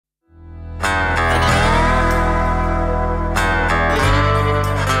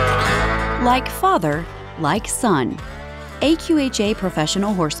Like father, like son. AQHA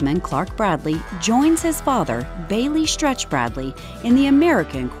professional horseman Clark Bradley joins his father, Bailey Stretch Bradley, in the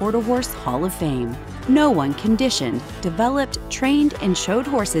American Quarter Horse Hall of Fame. No one conditioned, developed, trained, and showed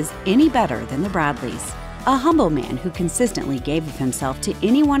horses any better than the Bradleys. A humble man who consistently gave of himself to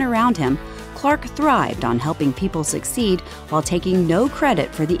anyone around him, Clark thrived on helping people succeed while taking no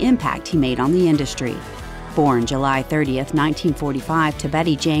credit for the impact he made on the industry. Born July 30th, 1945 to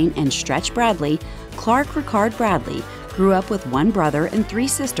Betty Jane and Stretch Bradley, Clark Ricard Bradley grew up with one brother and three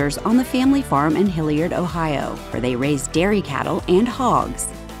sisters on the family farm in Hilliard, Ohio, where they raised dairy cattle and hogs.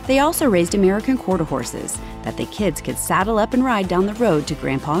 They also raised American quarter horses that the kids could saddle up and ride down the road to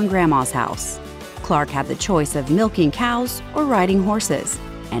Grandpa and Grandma's house. Clark had the choice of milking cows or riding horses,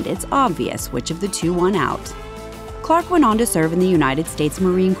 and it's obvious which of the two won out. Clark went on to serve in the United States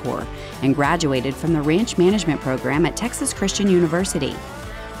Marine Corps and graduated from the Ranch Management program at Texas Christian University.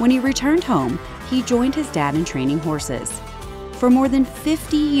 When he returned home, he joined his dad in training horses. For more than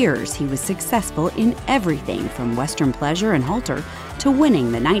 50 years, he was successful in everything from Western Pleasure and Halter to winning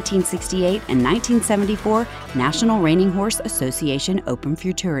the 1968 and 1974 National Reining Horse Association Open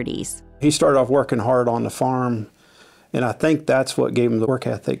Futurities. He started off working hard on the farm, and I think that's what gave him the work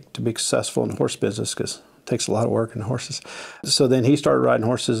ethic to be successful in the horse business, because it takes a lot of work in horses. So then he started riding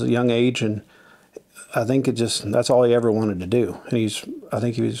horses at a young age, and I think that's all he ever wanted to do. And I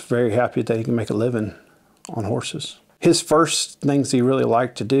think he was very happy that he could make a living on horses. His first things he really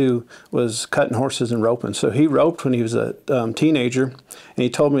liked to do was cutting horses and roping. So he roped when he was a teenager, and he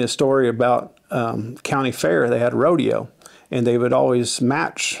told me a story about county fair. They had a rodeo, and they would always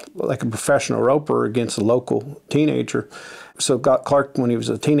match like a professional roper against a local teenager. So Clark, when he was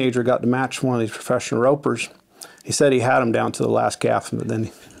a teenager, got to match one of these professional ropers. He said he had him down to the last calf, but then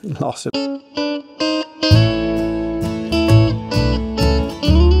he lost it.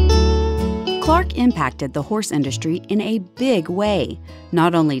 Clark impacted the horse industry in a big way.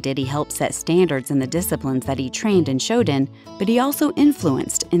 Not only did he help set standards in the disciplines that he trained and showed in, but he also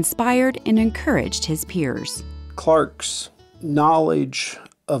influenced, inspired, and encouraged his peers. Clark's knowledge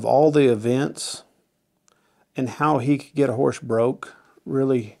of all the events and how he could get a horse broke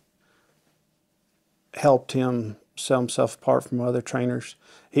really helped him set himself apart from other trainers.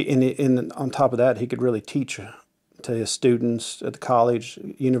 And on top of that, he could really teach to his students at the college,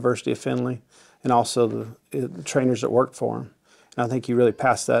 University of Findlay, and also the trainers that worked for him. And I think he really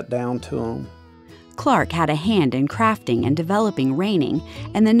passed that down to them. Clark had a hand in crafting and developing reining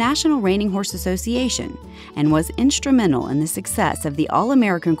and the National Reining Horse Association, and was instrumental in the success of the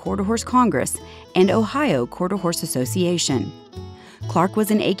All-American Quarter Horse Congress and Ohio Quarter Horse Association. Clark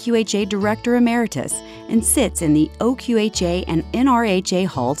was an AQHA Director Emeritus and sits in the OQHA and NRHA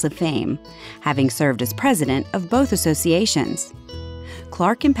Halls of Fame, having served as president of both associations.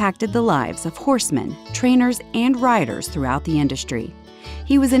 Clark impacted the lives of horsemen, trainers, and riders throughout the industry.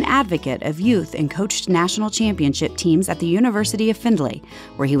 He was an advocate of youth and coached national championship teams at the University of Findlay,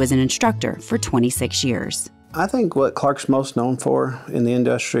 where he was an instructor for 26 years. I think what Clark's most known for in the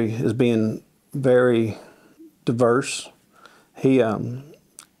industry is being very diverse. He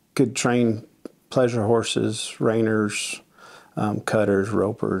could train pleasure horses, reiners, cutters,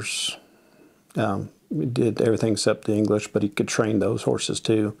 ropers. He did everything except the English, but he could train those horses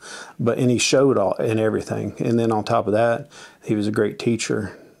too. And he showed all in everything. And then on top of that, he was a great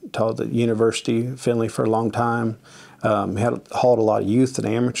teacher. Taught at University of Findlay for a long time. He hauled a lot of youth and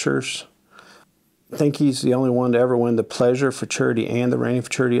amateurs. I think he's the only one to ever win the pleasure futurity and the reining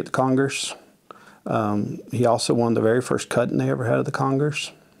futurity at the Congress. He also won the very first cutting they ever had at the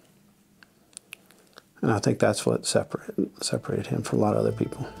Congress. And I think that's what separated him from a lot of other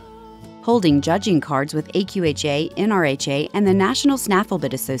people. Holding judging cards with AQHA, NRHA, and the National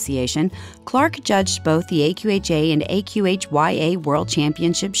Snafflebit Association, Clark judged both the AQHA and AQHYA World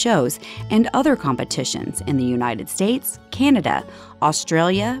Championship shows and other competitions in the United States, Canada,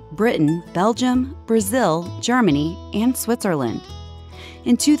 Australia, Britain, Belgium, Brazil, Germany, and Switzerland.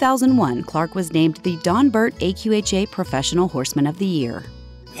 In 2001, Clark was named the Don Burt AQHA Professional Horseman of the Year.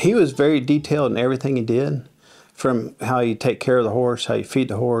 He was very detailed in everything he did, from how you take care of the horse, how you feed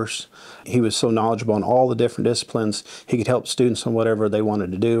the horse. He was so knowledgeable in all the different disciplines. He could help students on whatever they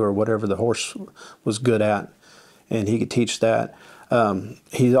wanted to do or whatever the horse was good at, and he could teach that.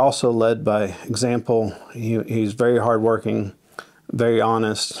 He's also led by example. He's very hardworking, very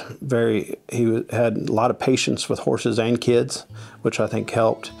honest, he had a lot of patience with horses and kids, which I think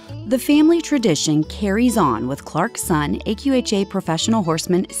helped. The family tradition carries on with Clark's son, AQHA professional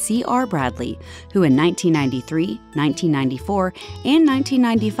horseman C.R. Bradley, who in 1993, 1994, and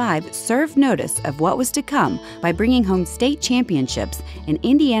 1995 served notice of what was to come by bringing home state championships in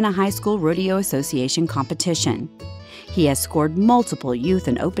Indiana High School Rodeo Association competition. He has scored multiple youth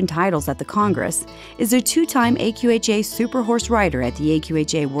and open titles at the Congress, is a two-time AQHA Super Horse rider at the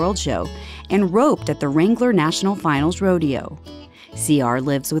AQHA World Show, and roped at the Wrangler National Finals Rodeo. CR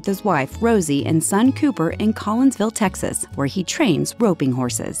lives with his wife, Rosie, and son, Cooper, in Collinsville, Texas, where he trains roping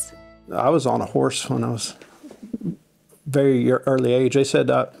horses. I was on a horse when I was very early age. They said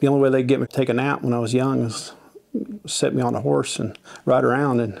the only way they'd get me to take a nap when I was young was set me on a horse and ride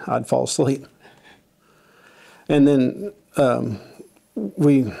around, and I'd fall asleep. And then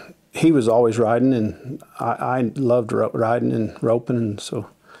he was always riding, and I loved riding and roping, and so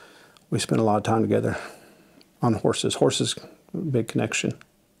we spent a lot of time together on horses. Horses, big connection.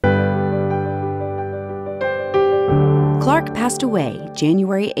 Clark passed away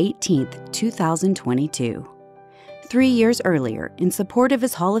January 18, 2022. 3 years earlier, in support of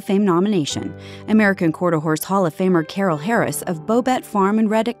his Hall of Fame nomination, American Quarter Horse Hall of Famer Carol Harris of Bobet Farm in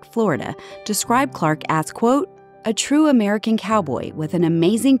Reddick, Florida, described Clark as, quote, a true American cowboy with an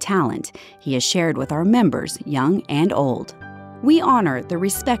amazing talent he has shared with our members, young and old. We honor the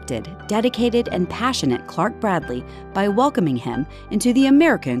respected, dedicated, and passionate Clark Bradley by welcoming him into the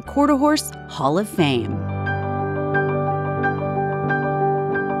American Quarter Horse Hall of Fame.